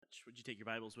Would you take your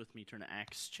Bibles with me? Turn to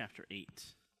Acts chapter 8.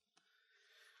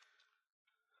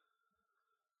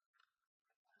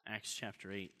 Acts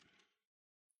chapter 8.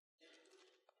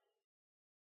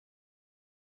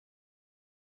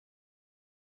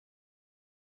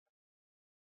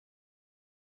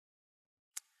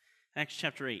 Acts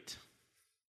chapter 8.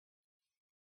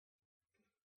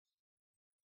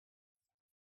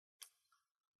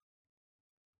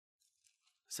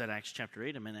 I said Acts chapter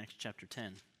 8, I meant Acts chapter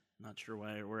 10. Not sure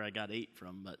where I got 8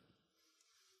 from, but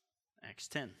Acts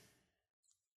 10.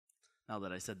 Now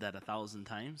that I said that 1,000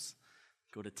 times,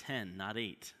 go to 10, not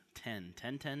 8. 10,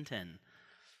 10, 10, 10.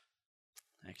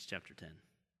 Acts chapter 10.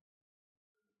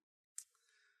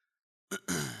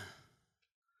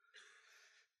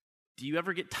 Do you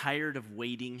ever get tired of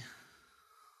waiting?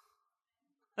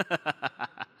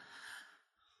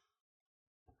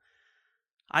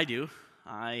 I do.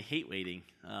 I hate waiting.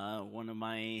 One of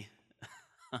my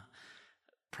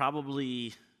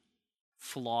probably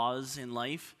flaws in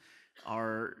life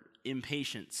are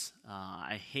impatience.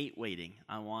 I hate waiting.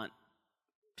 I want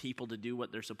people to do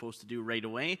what they're supposed to do right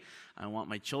away. I want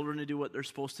my children to do what they're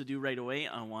supposed to do right away.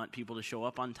 I want people to show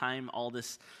up on time. All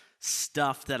this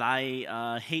stuff that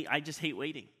I hate. I just hate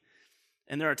waiting.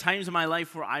 And there are times in my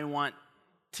life where I want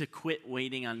to quit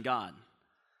waiting on God.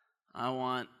 I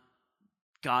want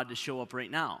God to show up right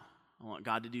now. I want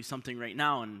God to do something right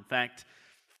now. And in fact,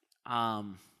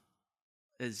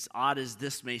 as odd as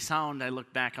this may sound, I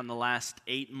look back on the last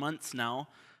 8 months now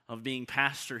of being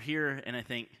pastor here, and I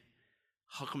think,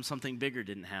 how come something bigger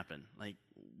didn't happen? Like,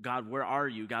 God, where are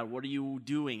you? God, what are you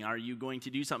doing? Are you going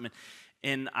to do something?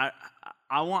 And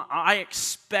I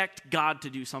expect God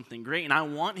to do something great, and I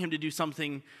want Him to do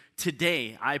something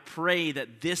today. I pray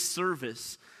that this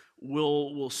service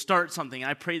will start something.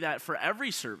 I pray that for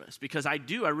every service, because I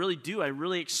really do. I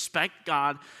really expect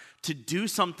God to do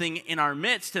something in our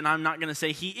midst, and I'm not going to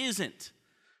say He isn't.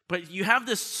 But you have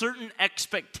this certain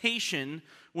expectation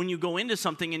when you go into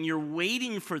something, and you're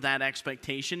waiting for that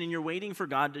expectation, and you're waiting for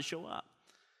God to show up.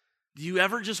 Do you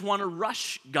ever just want to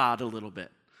rush God a little bit?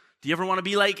 Do you ever want to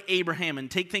be like Abraham and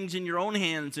take things in your own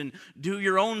hands and do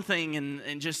your own thing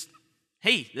and just,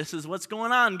 hey, this is what's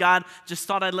going on, God. Just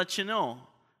thought I'd let you know.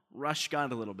 Rush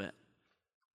God a little bit.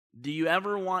 Do you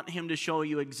ever want Him to show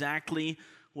you exactly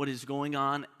what is going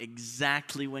on,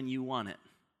 exactly when you want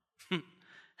it?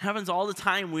 Happens all the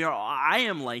time. I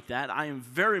am like that. I am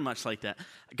very much like that.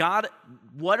 God,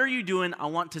 what are you doing? I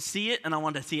want to see it, and I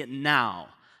want to see it now.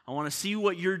 I want to see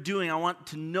what you're doing. I want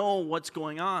to know what's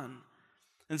going on.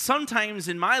 And sometimes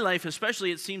in my life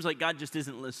especially, it seems like God just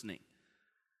isn't listening.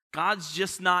 God's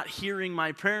just not hearing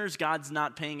my prayers. God's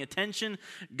not paying attention.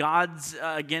 God's,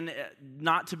 again,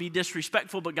 not to be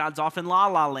disrespectful, but God's off in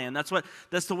la-la land.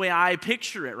 That's the way I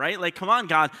picture it, right? Like, come on,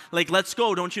 God. Like, let's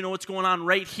go. Don't you know what's going on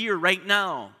right here, right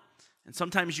now? And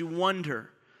sometimes you wonder.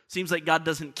 Seems like God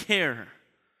doesn't care.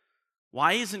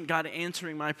 Why isn't God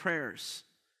answering my prayers?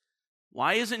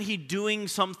 Why isn't He doing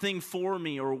something for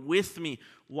me or with me?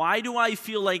 Why do I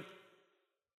feel like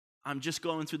I'm just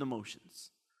going through the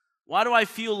motions? Why do I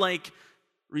feel like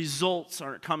results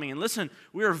aren't coming? And listen,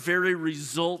 we are a very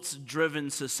results-driven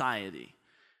society,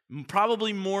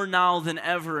 probably more now than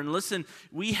ever. And listen,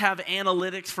 we have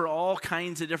analytics for all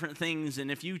kinds of different things,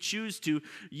 and if you choose to,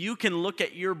 you can look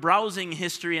at your browsing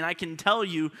history, and I can tell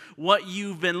you what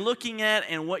you've been looking at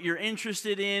and what you're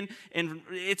interested in, and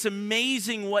it's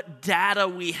amazing what data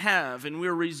we have, and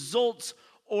we're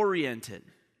results-oriented.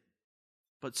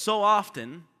 But so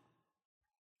often,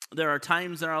 there are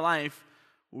times in our life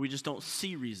where we just don't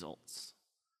see results,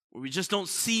 where we just don't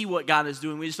see what God is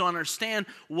doing. We just don't understand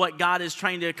what God is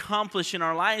trying to accomplish in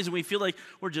our lives, and we feel like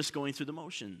we're just going through the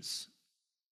motions.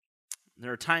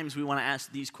 There are times we want to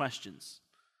ask these questions.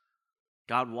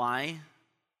 God, why?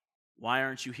 Why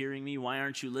aren't you hearing me? Why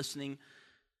aren't you listening?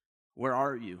 Where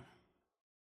are you?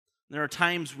 There are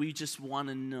times we just want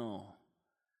to know.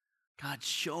 God,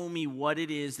 show me what it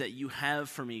is that you have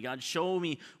for me. God, show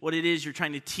me what it is you're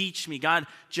trying to teach me. God,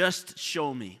 just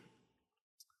show me.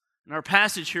 In our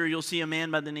passage here, you'll see a man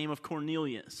by the name of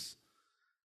Cornelius.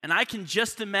 And I can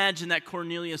just imagine that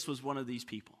Cornelius was one of these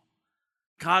people.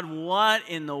 God, what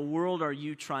in the world are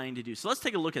you trying to do? So let's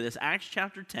take a look at this. Acts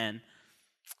chapter 10,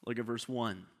 look at verse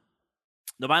 1.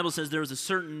 The Bible says there was a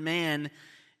certain man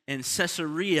in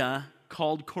Caesarea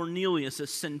called Cornelius, a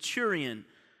centurion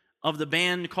of the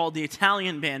band called the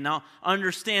Italian band. Now,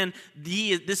 understand,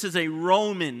 this is a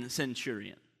Roman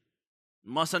centurion.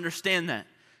 You must understand that.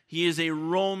 He is a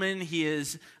Roman. He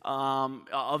is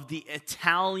of the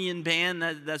Italian band.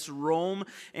 That's Rome.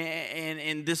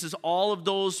 And this is all of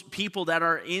those people that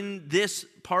are in this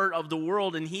part of the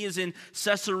world. And he is in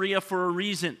Caesarea for a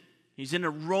reason. He's in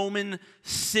a Roman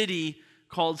city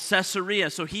called Caesarea.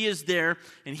 So he is there,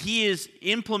 and he is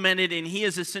implemented, and he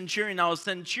is a centurion. Now, a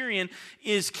centurion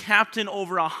is captain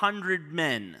over 100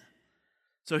 men.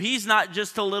 So he's not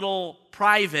just a little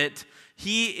private.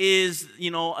 He is,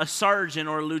 a sergeant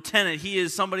or a lieutenant. He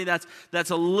is somebody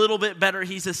that's a little bit better.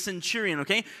 He's a centurion,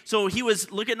 okay? So he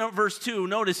was, look at verse 2.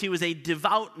 Notice he was a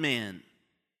devout man,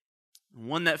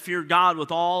 one that feared God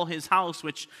with all his house,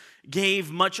 which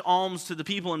gave much alms to the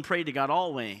people and prayed to God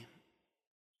always.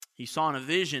 He saw in a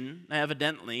vision,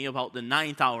 evidently, about the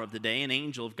 9th hour of the day, an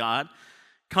angel of God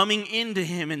coming into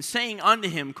him and saying unto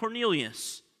him,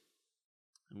 Cornelius.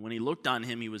 And when he looked on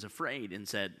him, he was afraid and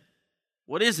said,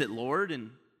 What is it, Lord? And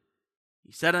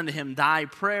he said unto him, Thy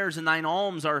prayers and thine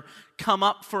alms are come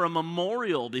up for a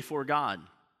memorial before God.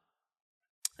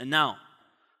 And now,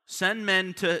 send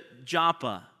men to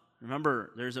Joppa.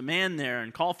 Remember, there's a man there,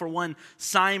 and call for one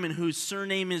Simon, whose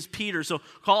surname is Peter. So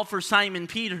call for Simon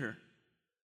Peter.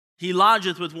 He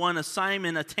lodgeth with one, a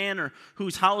Simon, a tanner,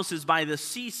 whose house is by the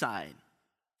seaside.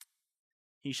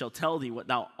 He shall tell thee what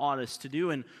thou oughtest to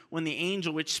do. And when the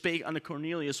angel which spake unto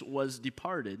Cornelius was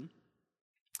departed,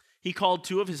 he called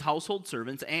 2 of his household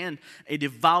servants and a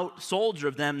devout soldier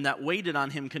of them that waited on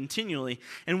him continually.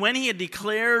 And when he had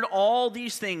declared all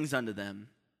these things unto them,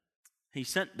 he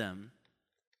sent them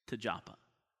to Joppa.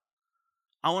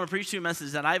 I want to preach to you a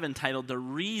message that I've entitled The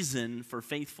Reason for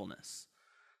Faithfulness.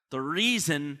 The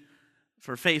reason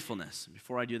for faithfulness.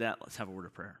 Before I do that, let's have a word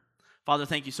of prayer. Father,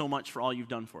 thank you so much for all you've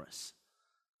done for us.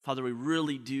 Father, we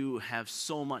really do have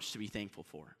so much to be thankful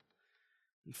for.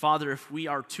 And Father, if we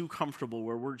are too comfortable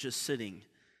where we're just sitting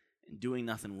and doing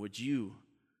nothing, would you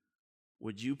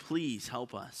please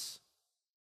help us?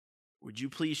 Would you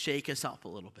please shake us up a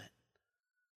little bit?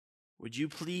 Would you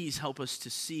please help us to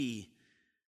see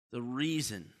the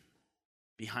reason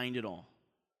behind it all?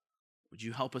 Would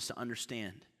you help us to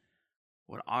understand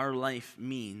what our life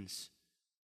means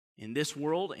in this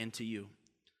world and to you?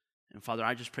 And Father,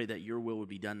 I just pray that your will would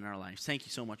be done in our lives. Thank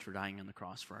you so much for dying on the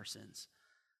cross for our sins.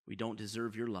 We don't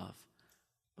deserve your love.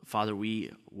 But Father,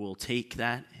 we will take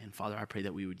that, and Father, I pray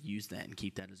that we would use that and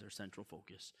keep that as our central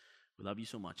focus. We love you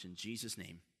so much. In Jesus'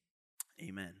 name,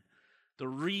 amen. The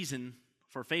reason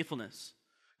for faithfulness.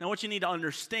 Now, what you need to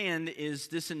understand is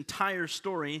this entire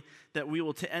story that we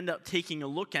will end up taking a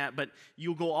look at, but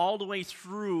you'll go all the way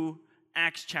through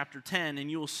Acts chapter 10,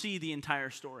 and you will see the entire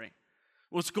story.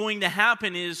 What's going to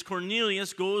happen is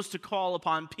Cornelius goes to call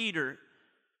upon Peter.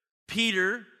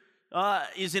 Peter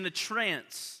is in a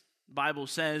trance, the Bible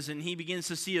says, and he begins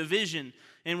to see a vision.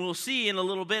 And we'll see in a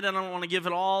little bit, I don't want to give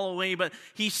it all away, but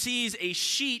he sees a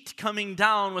sheet coming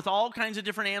down with all kinds of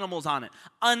different animals on it,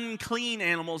 unclean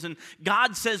animals. And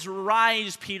God says,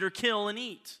 Rise, Peter, kill and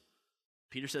eat.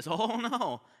 Peter says, Oh,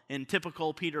 no, in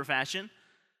typical Peter fashion.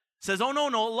 Says, Oh, no,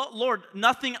 Lord,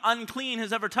 nothing unclean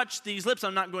has ever touched these lips.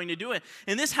 I'm not going to do it.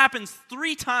 And this happens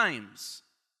 3 times.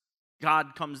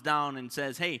 God comes down and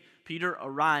says, Hey, Peter,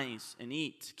 arise and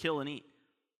eat, kill and eat.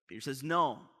 Peter says,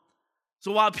 No.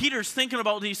 So while Peter's thinking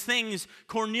about these things,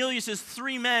 Cornelius'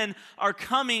 3 men are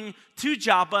coming to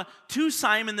Joppa, to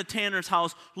Simon the tanner's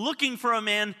house, looking for a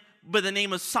man by the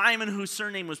name of Simon, whose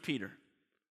surname was Peter.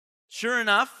 Sure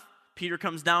enough, Peter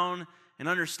comes down and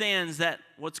understands that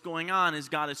what's going on is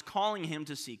God is calling him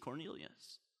to see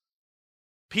Cornelius.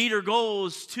 Peter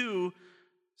goes to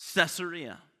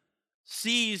Caesarea,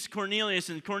 sees Cornelius,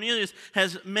 and Cornelius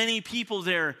has many people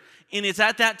there. And it's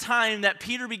at that time that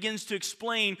Peter begins to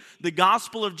explain the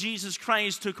gospel of Jesus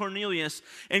Christ to Cornelius.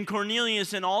 And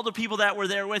Cornelius and all the people that were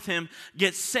there with him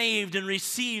get saved and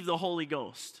receive the Holy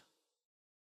Ghost.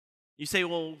 You say,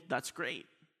 well, that's great.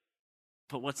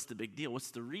 But what's the big deal?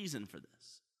 What's the reason for this?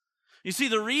 You see,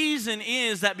 the reason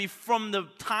is that from the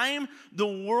time the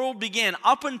world began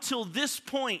up until this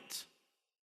point,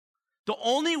 the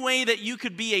only way that you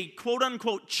could be a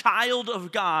quote-unquote child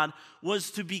of God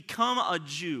was to become a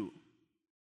Jew.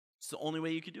 It's the only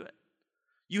way you could do it.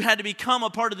 You had to become a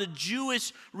part of the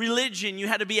Jewish religion. You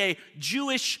had to be a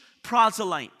Jewish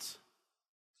proselyte.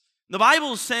 The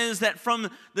Bible says that from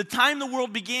the time the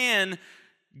world began,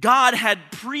 God had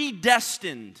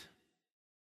predestined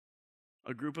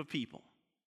a group of people.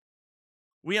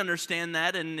 We understand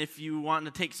that, and if you want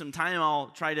to take some time, I'll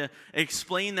try to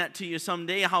explain that to you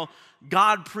someday, how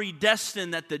God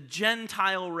predestined that the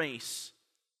Gentile race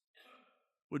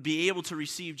would be able to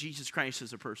receive Jesus Christ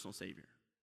as a personal Savior.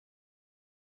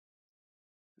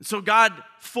 So God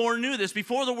foreknew this.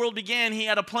 Before the world began, He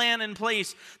had a plan in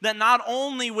place that not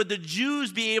only would the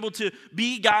Jews be able to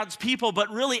be God's people, but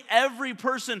really every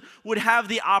person would have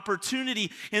the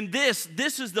opportunity. And this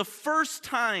is the first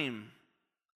time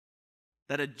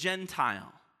that a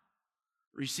Gentile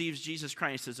receives Jesus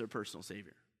Christ as their personal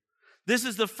Savior. This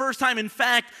is the first time. In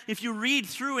fact, if you read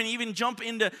through and even jump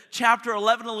into chapter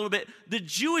 11 a little bit, the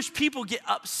Jewish people get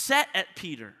upset at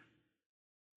Peter.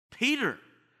 Peter,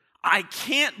 I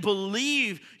can't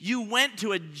believe you went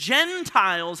to a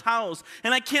Gentile's house,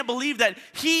 and I can't believe that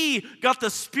he got the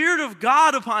Spirit of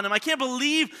God upon him. I can't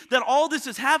believe that all this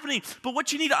is happening. But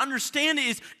what you need to understand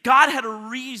is God had a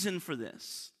reason for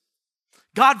this.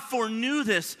 God foreknew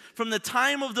this from the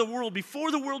time of the world,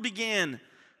 before the world began,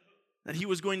 that he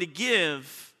was going to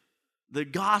give the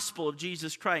gospel of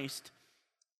Jesus Christ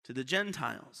to the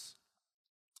Gentiles.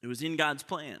 It was in God's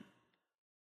plan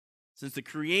since the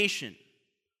creation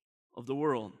of the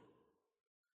world.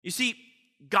 You see,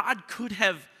 God could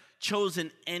have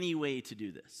chosen any way to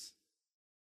do this.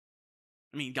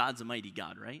 I mean, God's a mighty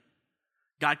God, right?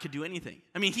 God could do anything.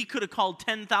 I mean, he could have called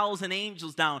 10,000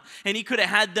 angels down, and he could have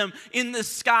had them in the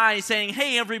sky saying,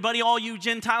 hey, everybody, all you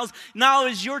Gentiles, now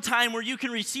is your time where you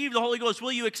can receive the Holy Ghost.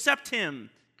 Will you accept him?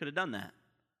 Could have done that.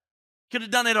 Could have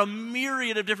done it a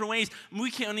myriad of different ways. We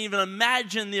can't even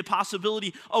imagine the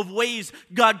possibility of ways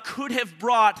God could have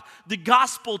brought the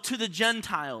gospel to the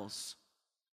Gentiles.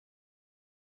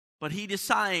 But he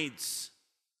decides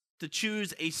to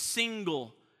choose a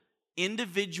single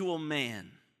individual man.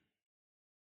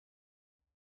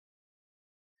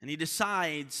 And he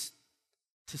decides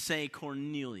to say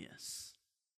Cornelius.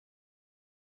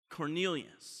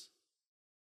 Cornelius.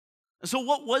 And so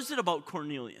what was it about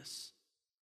Cornelius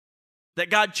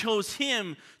that God chose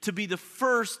him to be the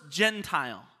first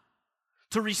Gentile,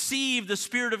 to receive the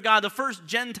Spirit of God, the first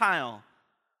Gentile,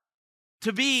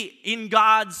 to be in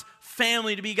God's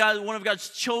family, to be one of God's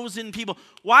chosen people?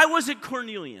 Why was it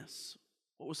Cornelius?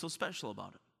 What was so special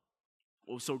about him?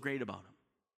 What was so great about him?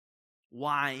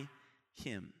 Why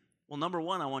him? Well, number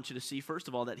one, I want you to see, first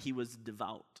of all, that he was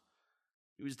devout.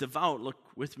 He was devout. Look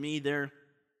with me there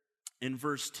in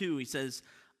verse 2. He says,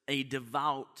 a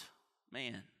devout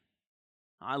man.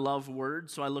 I love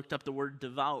words, so I looked up the word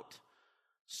devout.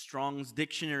 Strong's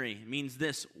dictionary means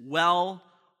this: well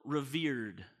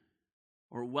revered,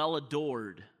 or well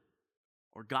adored,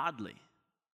 or godly.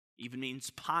 Even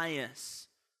means pious.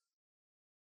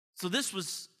 So this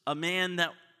was a man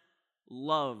that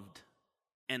loved,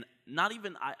 and not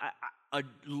even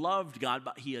loved God,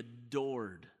 but he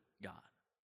adored God.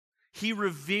 He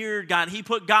revered God. He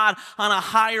put God on a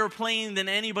higher plane than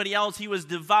anybody else. He was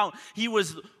devout. He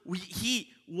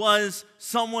was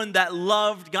someone that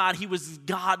loved God. He was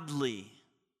godly.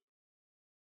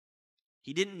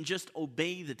 He didn't just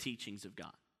obey the teachings of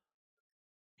God.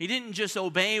 He didn't just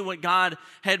obey what God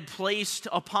had placed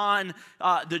upon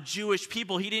the Jewish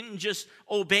people. He didn't just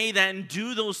obey that and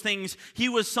do those things. He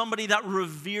was somebody that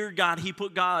revered God. He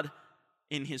put God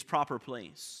in his proper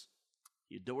place.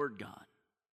 He adored God.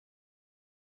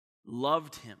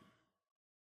 Loved him.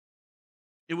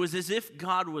 It was as if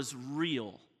God was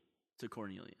real to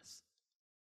Cornelius.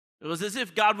 It was as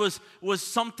if God was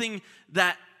something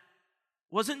that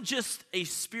wasn't just a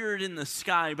spirit in the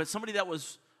sky, but somebody that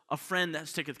was a friend that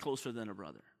sticketh closer than a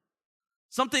brother.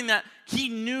 Something that he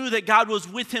knew that God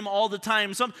was with him all the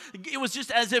time. It was just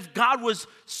as if God was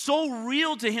so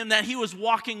real to him that he was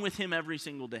walking with him every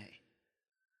single day.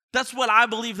 That's what I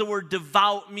believe the word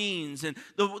devout means, and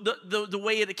the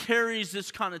way it carries this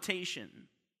connotation.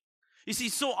 You see,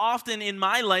 so often in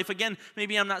my life, again,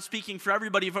 maybe I'm not speaking for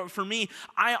everybody, but for me,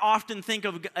 I often think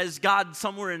of as God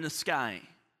somewhere in the sky,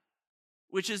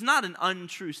 which is not an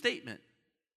untrue statement.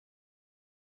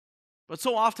 But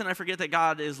so often I forget that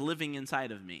God is living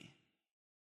inside of me.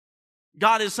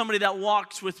 God is somebody that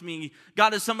walks with me.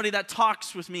 God is somebody that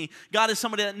talks with me. God is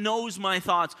somebody that knows my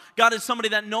thoughts. God is somebody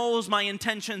that knows my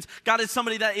intentions. God is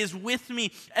somebody that is with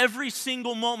me every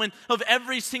single moment of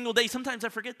every single day. Sometimes I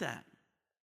forget that.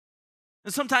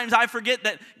 And sometimes I forget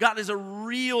that God is a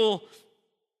real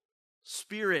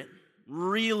spirit,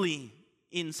 really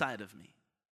inside of me,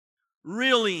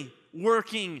 really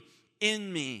working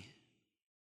in me.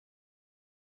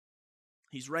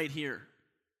 He's right here.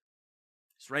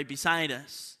 He's right beside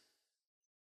us.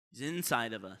 He's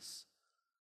inside of us.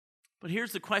 But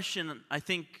here's the question I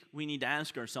think we need to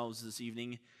ask ourselves this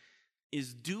evening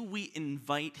is, do we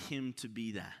invite him to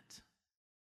be that?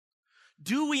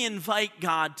 Do we invite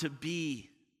God to be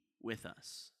with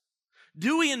us?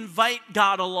 Do we invite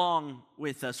God along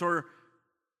with us? Or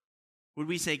would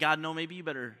we say, God, no, maybe you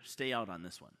better stay out on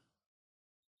this one?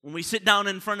 When we sit down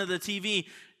in front of the TV,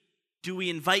 do we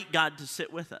invite God to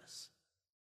sit with us?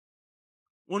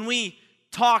 When we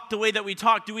talk the way that we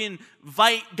talk? Do we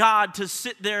invite God to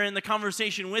sit there in the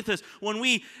conversation with us? When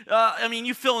we,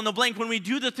 you fill in the blank, when we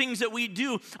do the things that we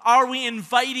do, are we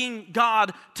inviting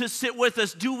God to sit with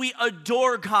us? Do we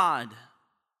adore God?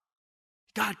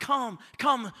 God, come,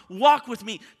 walk with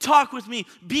me, talk with me,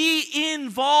 be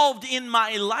involved in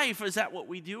my life. Is that what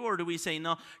we do? Or do we say,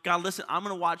 no, God, listen, I'm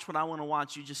going to watch what I want to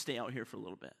watch. You just stay out here for a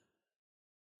little bit.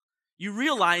 You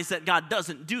realize that God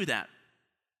doesn't do that.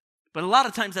 But a lot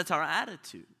of times that's our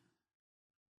attitude.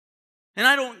 And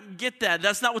I don't get that.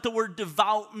 That's not what the word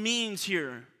devout means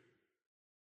here.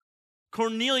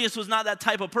 Cornelius was not that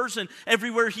type of person.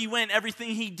 Everywhere he went, everything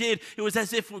he did, it was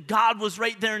as if God was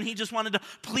right there and he just wanted to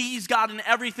please God in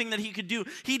everything that he could do.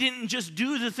 He didn't just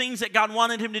do the things that God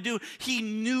wanted him to do. He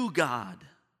knew God.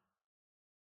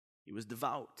 He was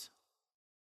devout.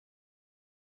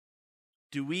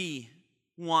 Do we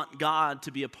want God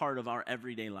to be a part of our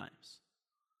everyday lives?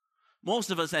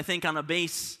 Most of us, I think, on a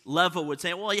base level would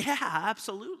say, well, yeah,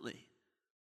 absolutely.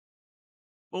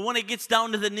 But when it gets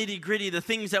down to the nitty-gritty, the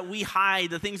things that we hide,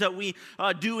 the things that we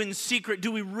do in secret,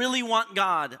 do we really want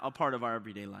God a part of our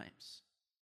everyday lives?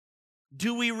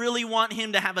 Do we really want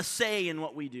him to have a say in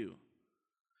what we do?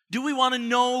 Do we want to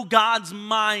know God's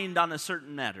mind on a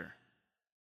certain matter?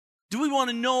 Do we want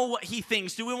to know what he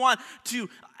thinks? Do we want to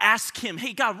ask him,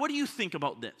 hey, God, what do you think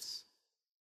about this?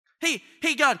 Hey,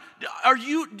 God, would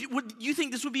you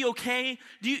think this would be okay?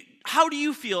 How do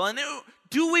you feel? And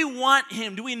do we want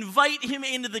him? Do we invite him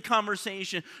into the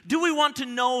conversation? Do we want to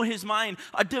know his mind?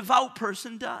 A devout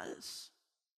person does.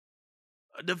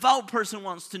 A devout person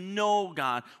wants to know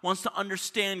God, wants to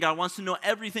understand God, wants to know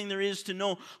everything there is to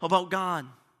know about God.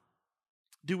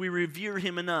 Do we revere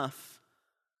him enough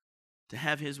to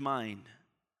have his mind?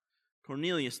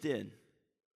 Cornelius did.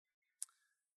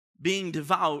 Being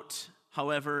devout,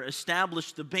 however,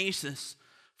 established the basis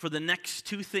for the next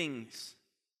two things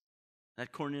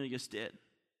that Cornelius did.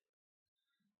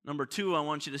 Number two, I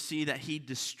want you to see that he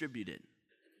distributed.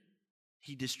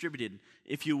 He distributed.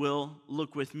 If you will,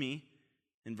 look with me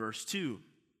in verse 2.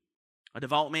 A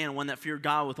devout man, one that feared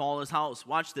God with all his house.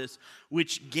 Watch this.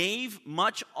 Which gave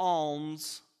much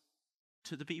alms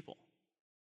to the people.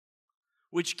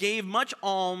 Which gave much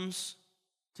alms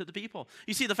to the people.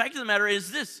 You see, the fact of the matter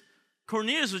is this.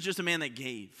 Cornelius was just a man that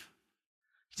gave.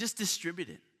 He just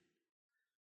distributed.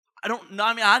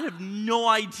 I have no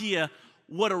idea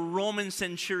what a Roman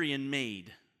centurion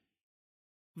made.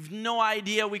 I have no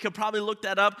idea. We could probably look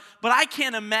that up, but I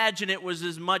can't imagine it was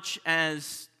as much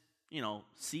as,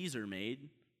 Caesar made.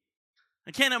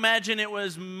 I can't imagine it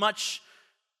was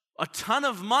a ton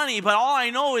of money, but all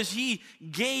I know is he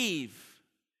gave.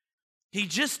 He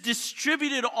just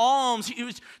distributed alms.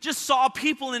 He just saw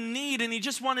people in need, and he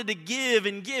just wanted to give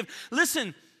and give.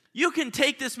 Listen, you can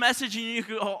take this message and you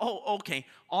can go, okay,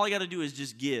 all I got to do is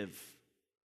just give.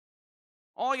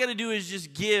 All I got to do is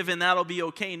just give and that'll be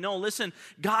okay. No, listen,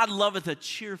 God loveth a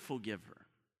cheerful giver.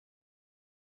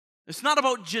 It's not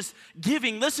about just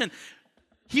giving. Listen,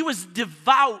 he was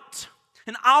devout,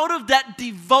 and out of that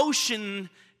devotion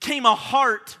came a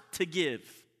heart to give.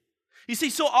 You see,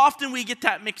 so often we get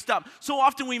that mixed up. So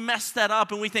often we mess that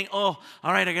up and we think, all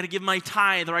right, I got to give my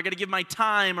tithe, or I got to give my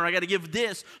time, or I got to give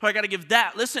this, or I got to give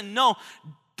that. Listen, no,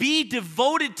 be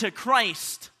devoted to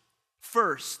Christ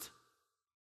first.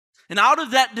 And out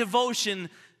of that devotion,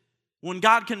 when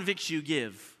God convicts you,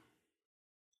 give.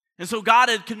 And so God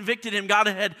had convicted him. God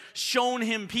had shown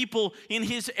him people in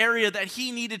his area that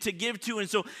he needed to give to. And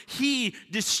so he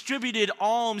distributed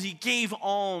alms. He gave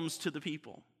alms to the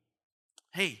people.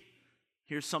 Hey,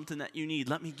 here's something that you need.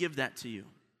 Let me give that to you.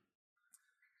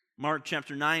 Mark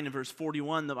chapter 9 and verse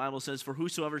 41, the Bible says, "For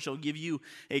whosoever shall give you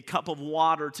a cup of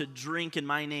water to drink in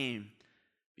my name,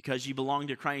 because ye belong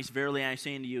to Christ, verily I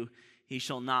say unto you, he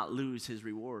shall not lose his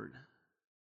reward."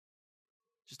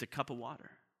 Just a cup of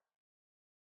water.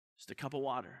 Just a cup of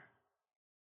water.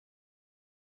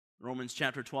 Romans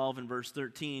chapter 12 and verse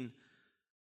 13,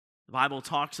 the Bible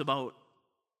talks about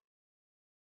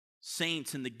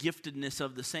saints and the giftedness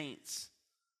of the saints.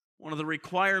 One of the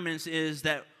requirements is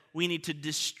that we need to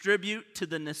distribute to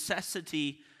the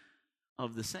necessity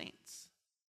of the saints,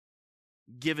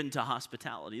 given to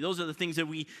hospitality. Those are the things that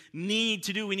we need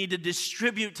to do. We need to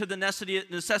distribute to the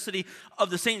necessity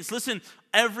of the saints. Listen,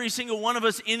 every single one of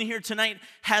us in here tonight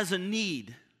has a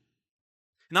need.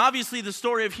 And obviously the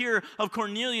story of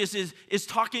Cornelius is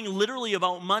talking literally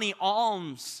about money,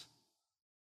 alms.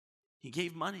 He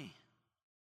gave money.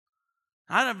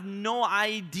 I have no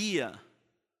idea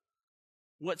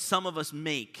what some of us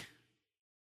make,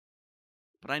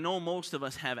 but I know most of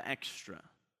us have extra.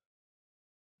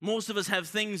 Most of us have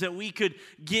things that we could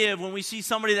give. When we see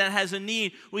somebody that has a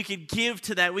need, we could give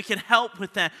to that. We could help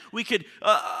with that. We could,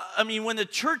 when the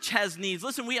church has needs,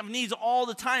 listen, we have needs all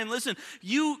the time. Listen,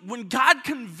 when God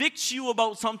convicts you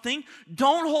about something,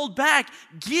 don't hold back.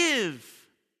 Give.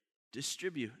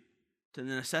 Distribute to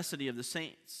the necessity of the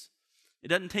saints. It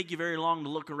doesn't take you very long to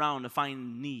look around to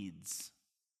find needs.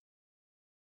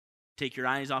 Take your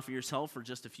eyes off of yourself for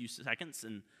just a few seconds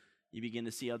and you begin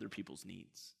to see other people's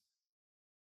needs.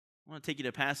 I want to take you to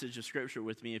a passage of Scripture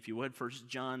with me, if you would. 1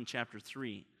 John chapter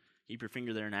 3. Keep your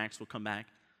finger there in Acts. We'll come back.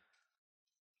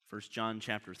 1 John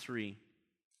chapter 3.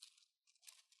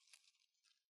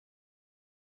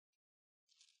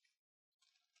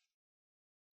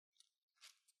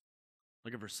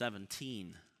 Look at verse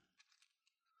 17.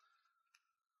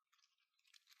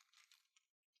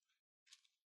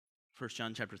 1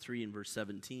 John chapter 3 and verse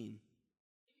 17. The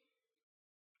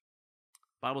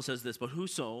Bible says this, "But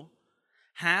whoso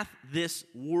hath this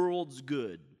world's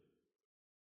good,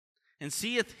 and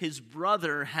seeth his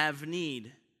brother have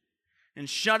need, and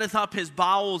shutteth up his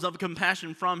bowels of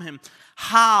compassion from him,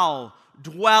 how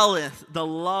dwelleth the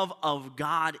love of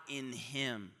God in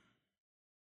him?"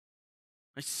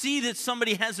 I see that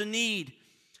somebody has a need.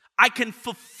 I can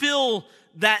fulfill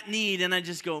that need, and I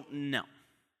just go, no,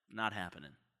 not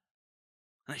happening.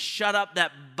 And I shut up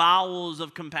that bowels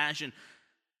of compassion.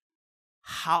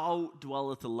 How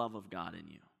dwelleth the love of God in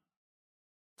you?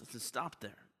 It doesn't stop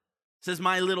there. It says,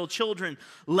 "My little children,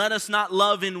 let us not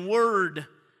love in word,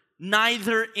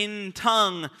 neither in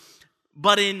tongue,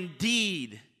 but in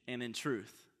deed and in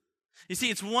truth." You see,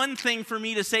 it's one thing for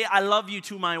me to say, "I love you"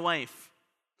 to my wife.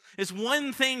 It's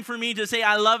one thing for me to say,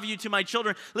 "I love you" to my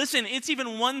children. Listen, it's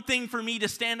even one thing for me to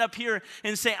stand up here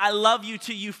and say, "I love you"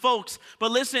 to you folks.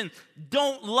 But listen,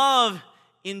 don't love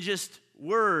in just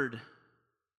word,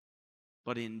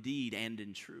 but in deed and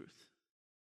in truth.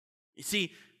 You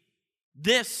see,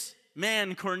 this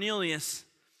man, Cornelius,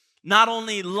 not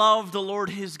only loved the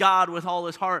Lord his God with all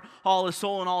his heart, all his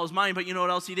soul, and all his mind, but you know what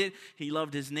else he did? He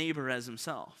loved his neighbor as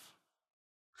himself.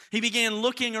 He began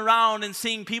looking around and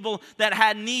seeing people that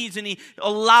had needs, and he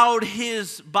allowed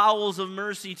his bowels of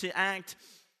mercy to act.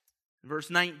 Verse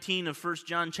 19 of 1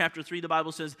 John chapter 3, the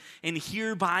Bible says, "And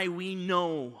hereby we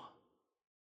know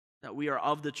that we are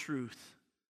of the truth,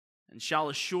 and shall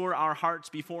assure our hearts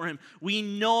before him." We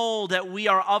know that we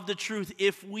are of the truth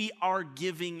if we are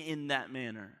giving in that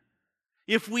manner.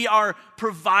 If we are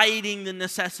providing the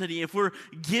necessity, if we're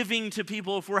giving to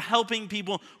people, if we're helping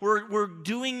people, we're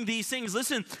doing these things.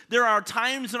 Listen, there are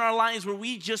times in our lives where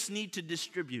we just need to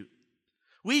distribute.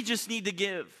 We just need to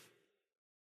give.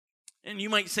 And you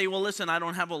might say, "Well, listen, I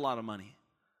don't have a lot of money.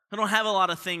 I don't have a lot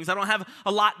of things. I don't have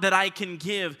a lot that I can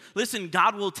give." Listen,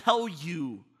 God will tell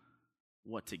you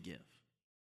what to give.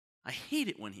 I hate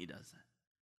it when he does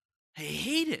that. I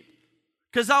hate it.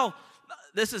 Because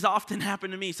this has often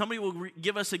happened to me. Somebody will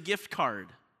give us a gift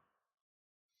card.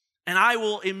 And I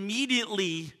will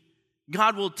immediately,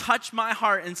 God will touch my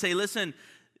heart and say, "Listen,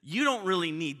 you don't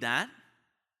really need that.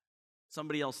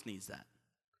 Somebody else needs that."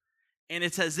 And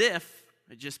it's as if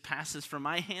it just passes from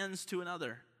my hands to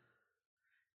another.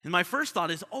 And my first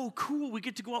thought is, "Oh, cool, we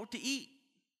get to go out to eat."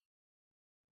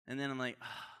 And then I'm like,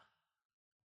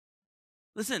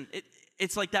 Listen,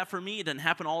 it's like that for me. It doesn't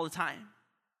happen all the time.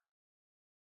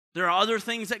 There are other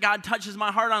things that God touches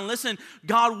my heart on. Listen,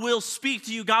 God will speak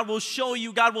to you. God will show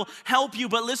you. God will help you.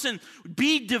 But listen,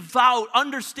 be devout.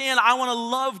 Understand, I want to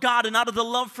love God, and out of the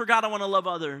love for God, I want to love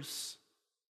others.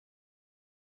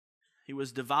 He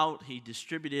was devout. He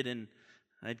distributed, and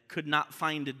I could not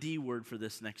find a D word for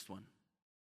this next one.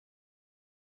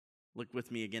 Look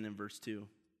with me again in verse 2.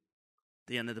 At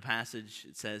the end of the passage,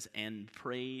 it says, "And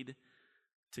prayed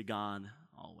to God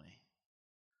always."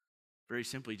 Very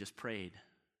simply, just prayed.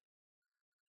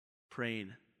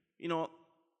 Prayed. You know,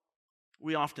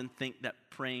 we often think that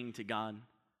praying to God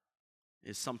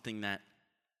is something that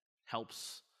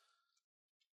helps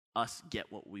us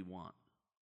get what we want.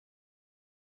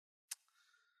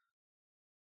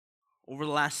 Over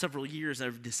the last several years,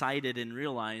 I've decided and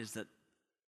realized that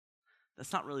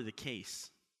that's not really the case.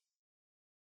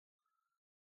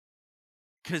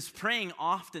 Because praying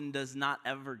often does not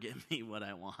ever give me what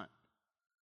I want.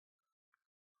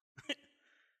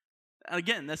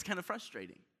 Again, that's kind of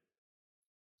frustrating.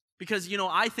 Because,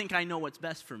 I think I know what's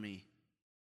best for me.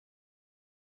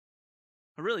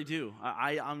 I really do.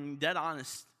 I'm dead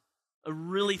honest. I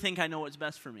really think I know what's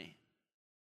best for me.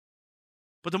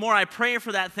 But the more I pray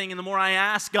for that thing, and the more I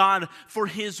ask God for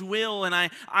his will, and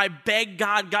I beg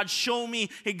God, show me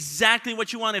exactly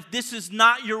what you want. If this is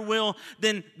not your will,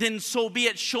 then so be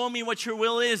it. Show me what your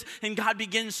will is. And God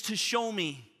begins to show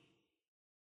me.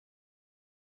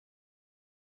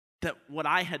 that what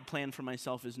I had planned for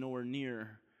myself is nowhere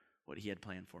near what he had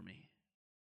planned for me.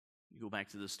 You go back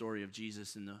to the story of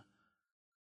Jesus in the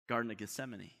Garden of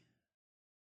Gethsemane,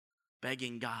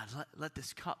 begging God, let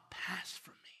this cup pass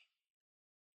from me.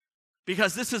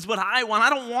 Because this is what I want. I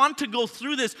don't want to go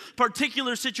through this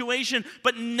particular situation,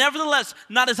 but nevertheless,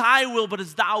 not as I will, but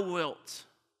as thou wilt.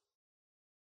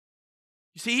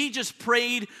 You see, he just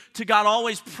prayed to God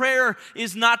always. Prayer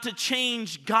is not to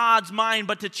change God's mind,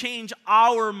 but to change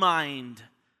our mind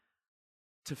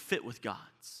to fit with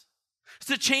God's. It's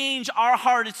to change our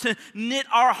heart. It's to knit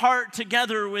our heart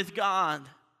together with God.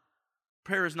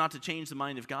 Prayer is not to change the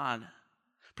mind of God.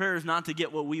 Prayer is not to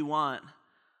get what we want.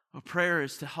 But prayer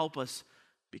is to help us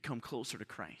become closer to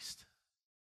Christ.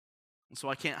 And so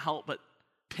I can't help but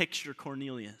picture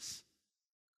Cornelius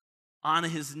on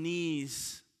his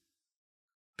knees,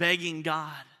 begging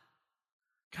God,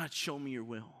 God, show me your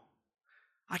will.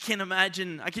 I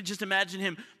could just imagine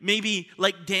him maybe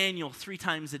like Daniel 3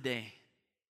 times a day.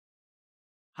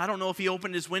 I don't know if he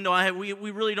opened his window. We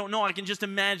really don't know. I can just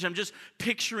imagine. I'm just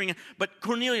picturing it. But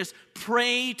Cornelius,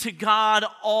 pray to God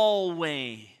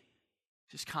always.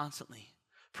 Just constantly.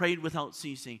 Prayed without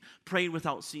ceasing. Prayed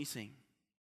without ceasing.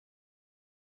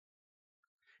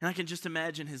 And I can just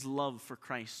imagine his love for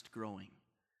Christ growing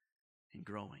and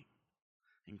growing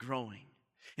and growing.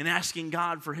 And asking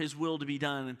God for his will to be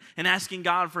done. And asking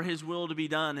God for his will to be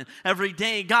done. And every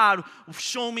day, God,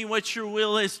 show me what your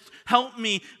will is. Help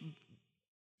me.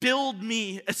 Build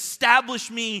me. Establish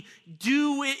me.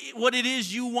 Do what it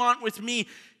is you want with me.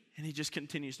 And he just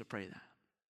continues to pray that.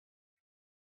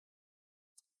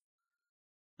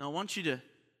 Now, I want you to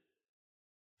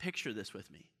picture this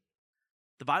with me.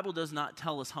 The Bible does not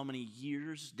tell us how many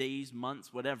years, days,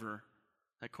 months, whatever,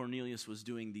 that Cornelius was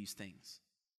doing these things.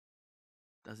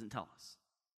 It doesn't tell us.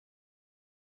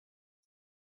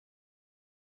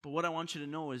 But what I want you to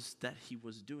know is that he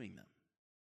was doing them.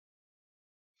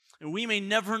 And we may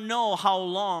never know how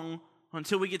long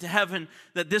until we get to heaven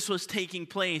that this was taking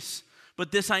place.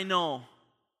 But this I know,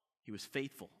 he was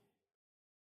faithful.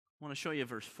 I want to show you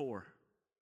verse 4.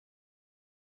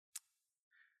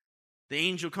 The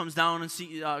angel comes down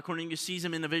and Cornelius sees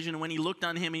him in the vision. And when he looked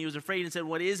on him, he was afraid and said,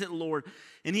 what is it, Lord?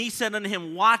 And he said unto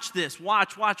him, watch this,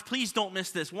 watch. Please don't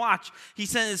miss this. Watch. He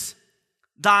says,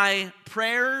 thy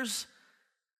prayers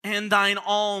and thine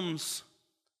alms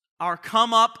are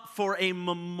come up for a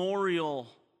memorial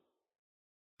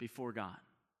before God.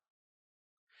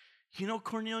 You know,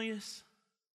 Cornelius,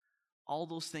 all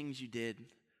those things you did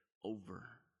over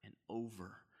and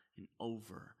over and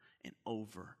over and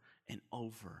over and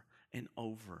over and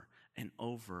over and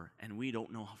over, and we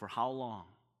don't know for how long.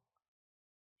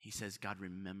 He says God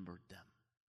remembered them.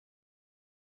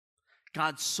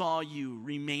 God saw you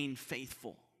remain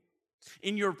faithful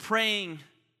in your praying,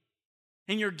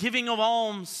 in your giving of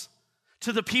alms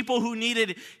to the people who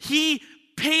needed it. He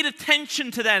paid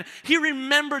attention to that. He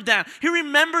remembered that. He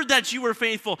remembered that you were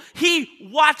faithful. He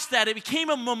watched that. It became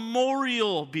a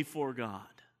memorial before God.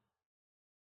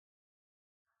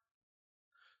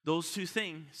 Those two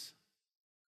things,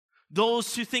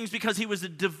 because he was a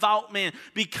devout man,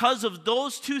 because of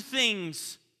those two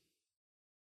things,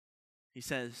 he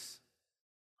says,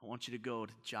 I want you to go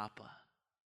to Joppa,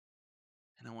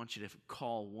 and I want you to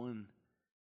call one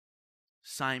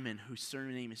Simon, whose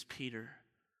surname is Peter.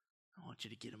 I want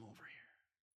you to get him over here.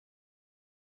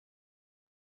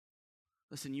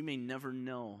 Listen, you may never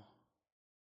know.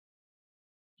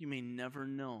 You may never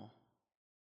know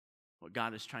what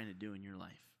God is trying to do in your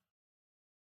life.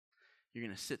 You're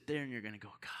going to sit there and you're going to go,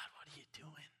 God, what are you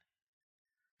doing?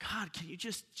 God, can you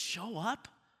just show up?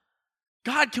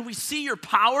 God, can we see your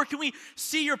power? Can we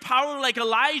see your power like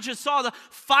Elijah saw the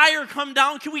fire come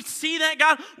down? Can we see that,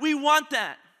 God? We want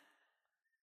that.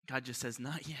 God just says,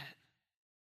 not yet.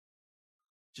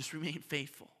 Just remain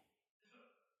faithful.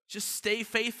 Just stay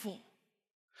faithful.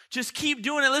 Just keep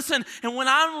doing it. Listen, and when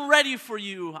I'm ready for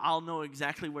you, I'll know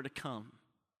exactly where to come.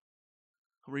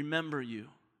 I'll remember you.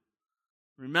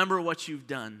 Remember what you've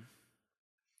done.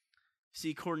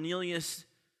 See, Cornelius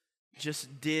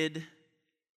just did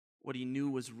what he knew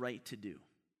was right to do.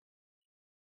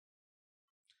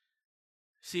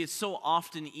 See, it's so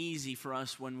often easy for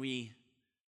us when we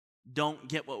don't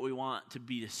get what we want to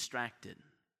be distracted.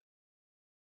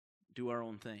 Do our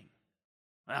own thing.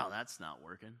 Well, that's not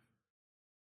working.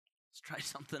 Let's try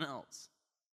something else.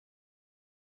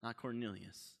 Not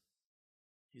Cornelius.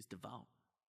 He's devout.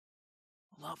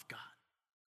 Loved God.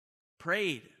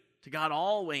 Prayed to God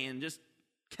always and just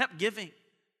kept giving.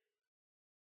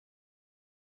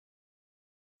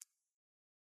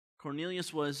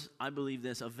 Cornelius was, I believe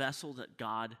this, a vessel that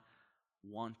God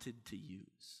wanted to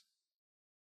use.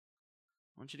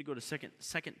 want you to go to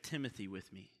Second Timothy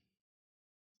with me.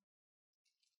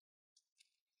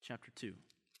 Chapter 2.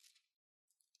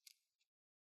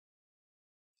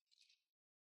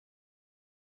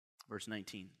 Verse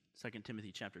 19. 2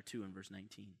 Timothy chapter 2 and verse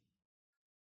 19.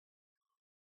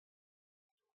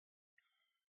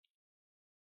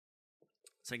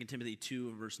 Second Timothy 2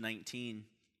 and verse 19.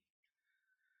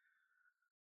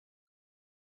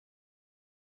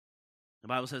 The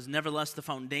Bible says, "Nevertheless, the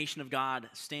foundation of God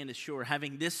standeth sure,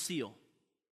 having this seal.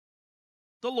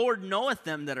 The Lord knoweth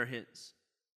them that are his.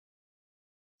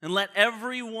 And let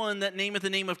every one that nameth the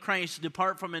name of Christ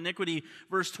depart from iniquity."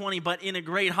 Verse 20, "But in a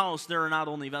great house there are not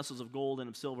only vessels of gold and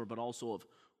of silver, but also of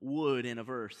wood and of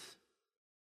earth.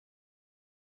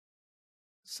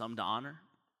 Some to honor,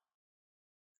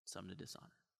 some to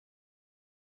dishonor.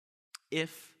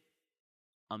 If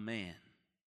a man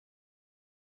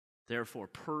therefore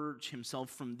purge himself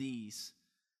from these,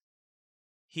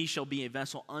 he shall be a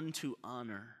vessel unto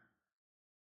honor,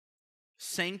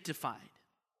 sanctified,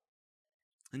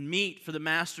 and meet for the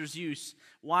master's use."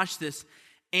 Watch this.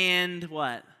 "And"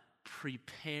 what?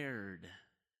 "Prepared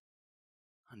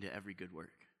unto every good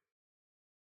work."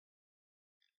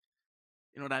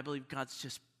 You know what I believe? God's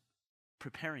just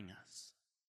preparing us.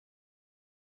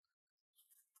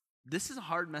 This is a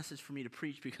hard message for me to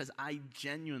preach because I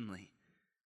genuinely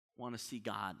want to see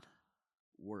God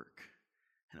work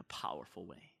in a powerful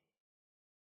way.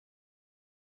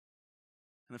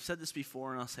 And I've said this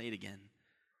before and I'll say it again.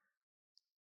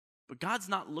 But God's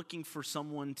not looking for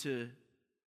someone to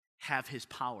have his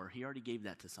power. He already gave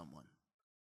that to someone.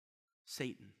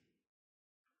 Satan.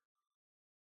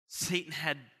 Satan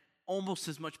had almost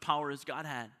as much power as God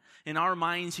had. In our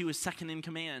minds, he was second in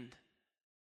command.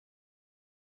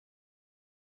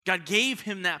 God gave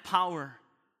him that power.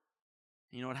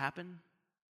 You know what happened?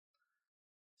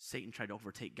 Satan tried to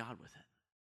overtake God with it.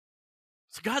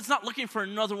 So God's not looking for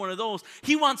another one of those.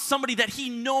 He wants somebody that he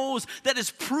knows, that is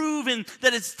proven,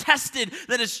 that is tested,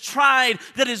 that is tried,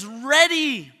 that is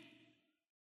ready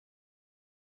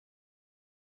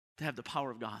to have the power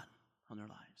of God on their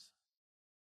lives.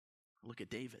 Look at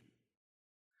David.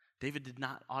 David did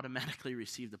not automatically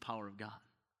receive the power of God.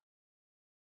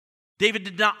 David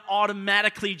did not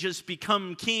automatically just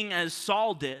become king as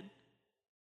Saul did.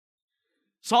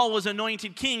 Saul was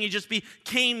anointed king. He just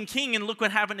became king, and look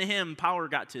what happened to him. Power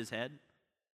got to his head.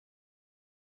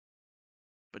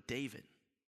 But David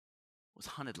was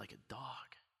hunted like a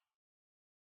dog.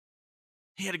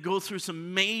 He had to go through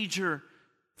some major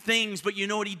things, but you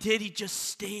know what he did? He just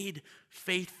stayed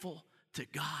faithful to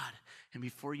God. And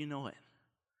before you know it,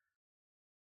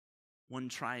 one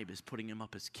tribe is putting him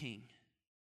up as king.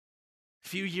 A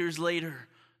few years later,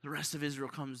 the rest of Israel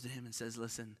comes to him and says,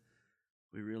 "Listen,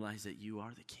 we realize that you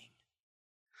are the king.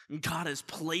 And God has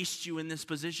placed you in this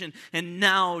position. And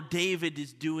now David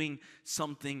is doing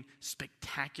something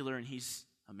spectacular, and he's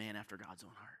a man after God's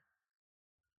own heart."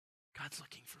 God's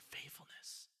looking for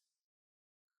faithfulness.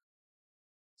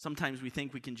 Sometimes we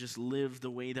think we can just live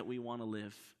the way that we want to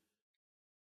live.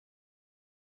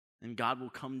 And God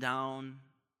will come down,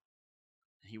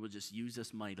 and he will just use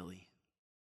us mightily.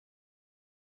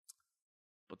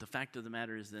 But the fact of the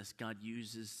matter is this: God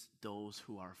uses those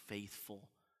who are faithful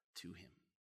to him.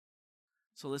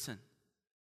 So listen,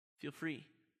 feel free.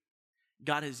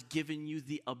 God has given you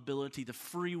the ability, the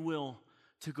free will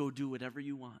to go do whatever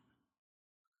you want.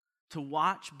 To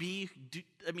watch,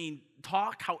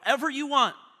 talk however you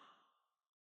want.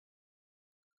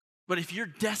 But if you're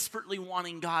desperately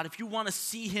wanting God, if you want to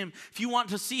see him, if you want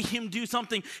to see him do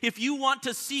something, if you want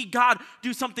to see God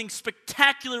do something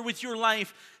spectacular with your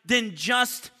life, then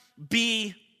just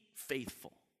be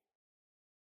faithful.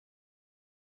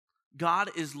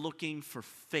 God is looking for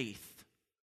faith,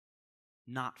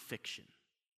 not fiction.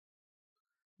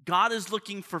 God is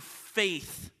looking for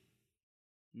faith,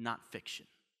 not fiction.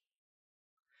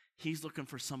 He's looking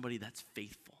for somebody that's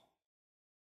faithful,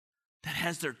 that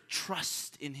has their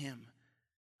trust in him.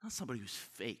 Not somebody who's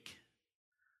fake.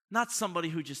 Not somebody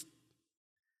who just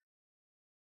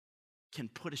can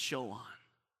put a show on.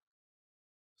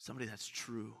 Somebody that's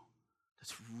true,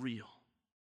 that's real.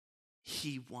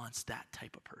 He wants that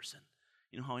type of person.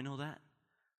 You know how I know that?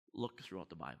 Look throughout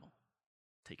the Bible.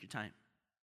 Take your time.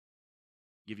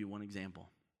 Give you one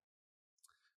example.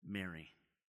 Mary.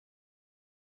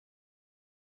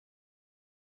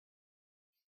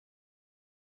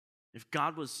 If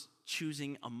God was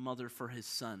choosing a mother for his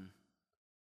son,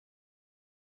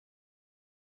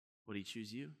 would he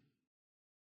choose you?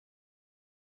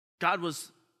 God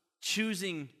was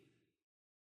choosing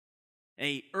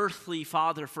an earthly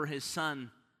father for his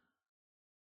son,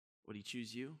 would he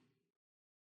choose you?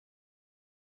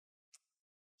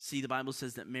 See, the Bible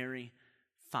says that Mary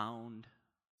found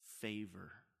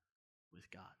favor with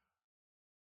God.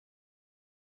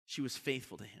 She was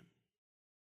faithful to him.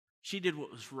 She did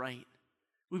what was right.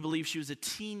 We believe she was a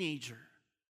teenager.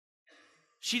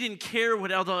 She didn't care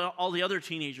what all the other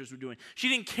teenagers were doing. She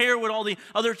didn't care what all the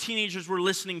other teenagers were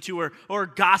listening to her or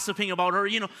gossiping about her,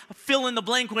 fill in the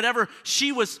blank, whatever.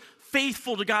 She was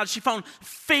faithful to God. She found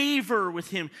favor with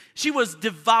him. She was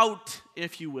devout,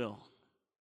 if you will.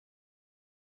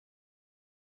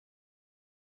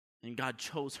 And God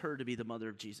chose her to be the mother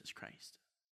of Jesus Christ.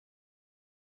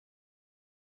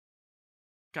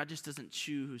 God just doesn't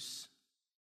choose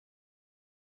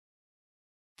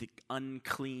the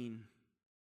unclean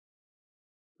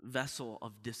vessel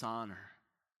of dishonor.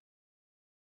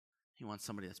 He wants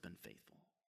somebody that's been faithful.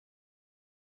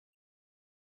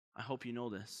 I hope you know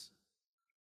this.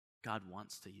 God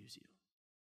wants to use you.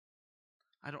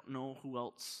 I don't know who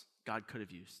else God could have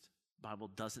used. The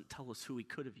Bible doesn't tell us who he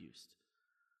could have used.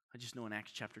 I just know in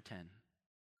Acts chapter 10,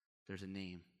 there's a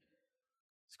name.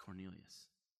 It's Cornelius.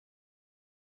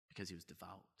 Because he was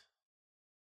devout.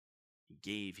 He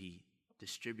gave, he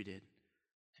distributed,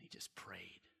 and he just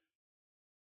prayed.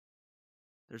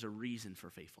 There's a reason for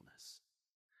faithfulness.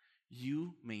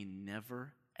 You may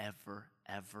never, ever,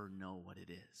 ever know what it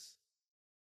is.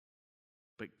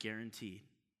 But guaranteed,